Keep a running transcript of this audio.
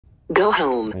Go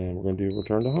home. And we're going to do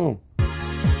return to home.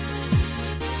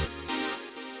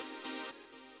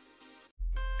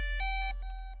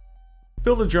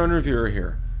 Bill the Drone Reviewer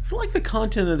here. If you like the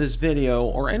content of this video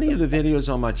or any of the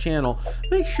videos on my channel,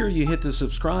 make sure you hit the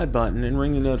subscribe button and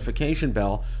ring the notification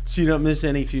bell so you don't miss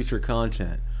any future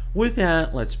content. With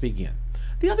that, let's begin.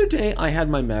 The other day I had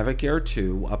my Mavic Air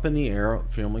 2 up in the air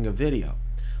filming a video.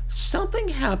 Something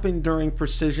happened during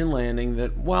precision landing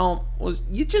that, well,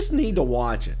 you just need to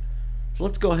watch it. So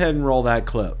let's go ahead and roll that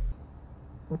clip.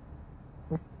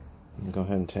 Go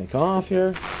ahead and take off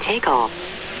here. Take off.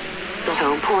 The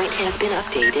home point has been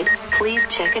updated. Please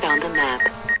check it on the map.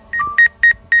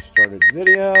 Started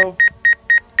video.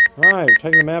 Alright, we're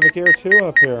taking the Mavic Air 2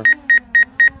 up here.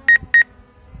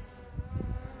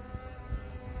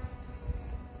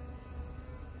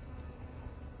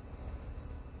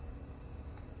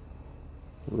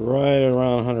 Right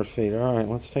around 100 feet. Alright,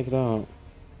 let's take it out.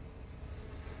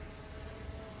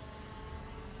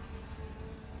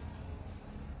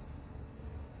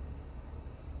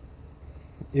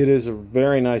 It is a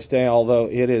very nice day, although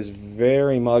it is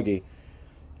very muggy.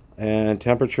 And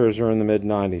temperatures are in the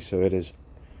mid-90s, so it is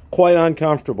quite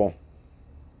uncomfortable.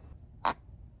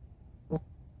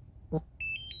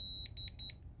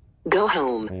 Go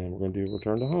home. And we're going to do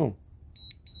return to home.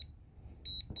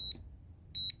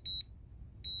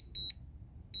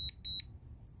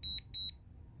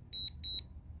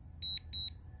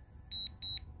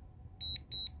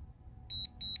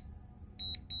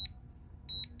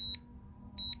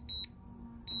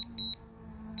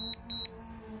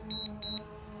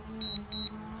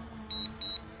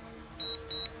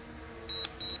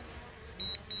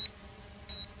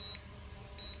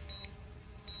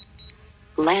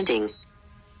 Landing.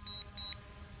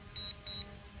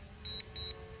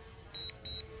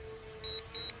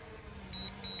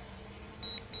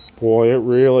 Boy, it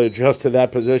really adjusted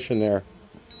that position there.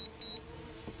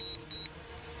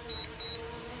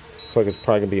 Looks like it's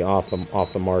probably gonna be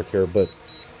off the mark here, but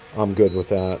I'm good with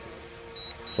that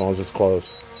as long as it's close.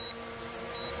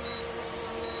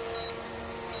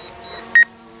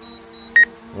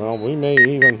 Well, we may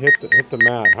even hit the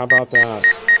mat. How about that?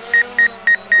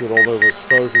 Good old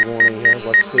overexposure warning here.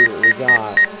 Let's see what we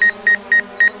got.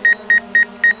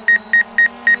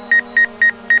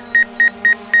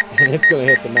 And it's going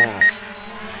to hit the mat.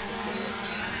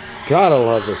 Gotta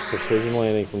love this precision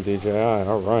landing from DJI.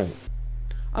 All right.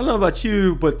 I don't know about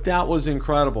you, but that was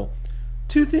incredible.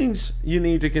 Two things you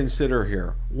need to consider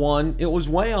here. One, it was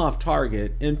way off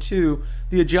target. And two,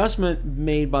 the adjustment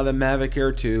made by the Mavic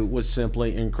Air 2 was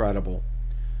simply incredible.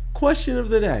 Question of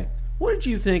the day. What did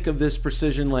you think of this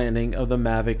precision landing of the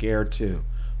Mavic Air 2?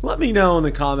 Let me know in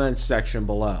the comments section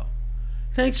below.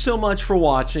 Thanks so much for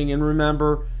watching, and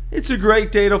remember, it's a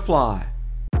great day to fly.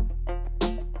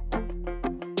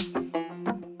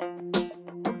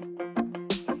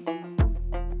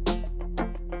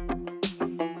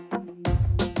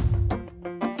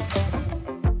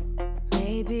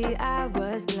 Maybe I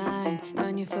was blind,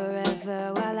 known you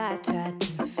forever while I tried to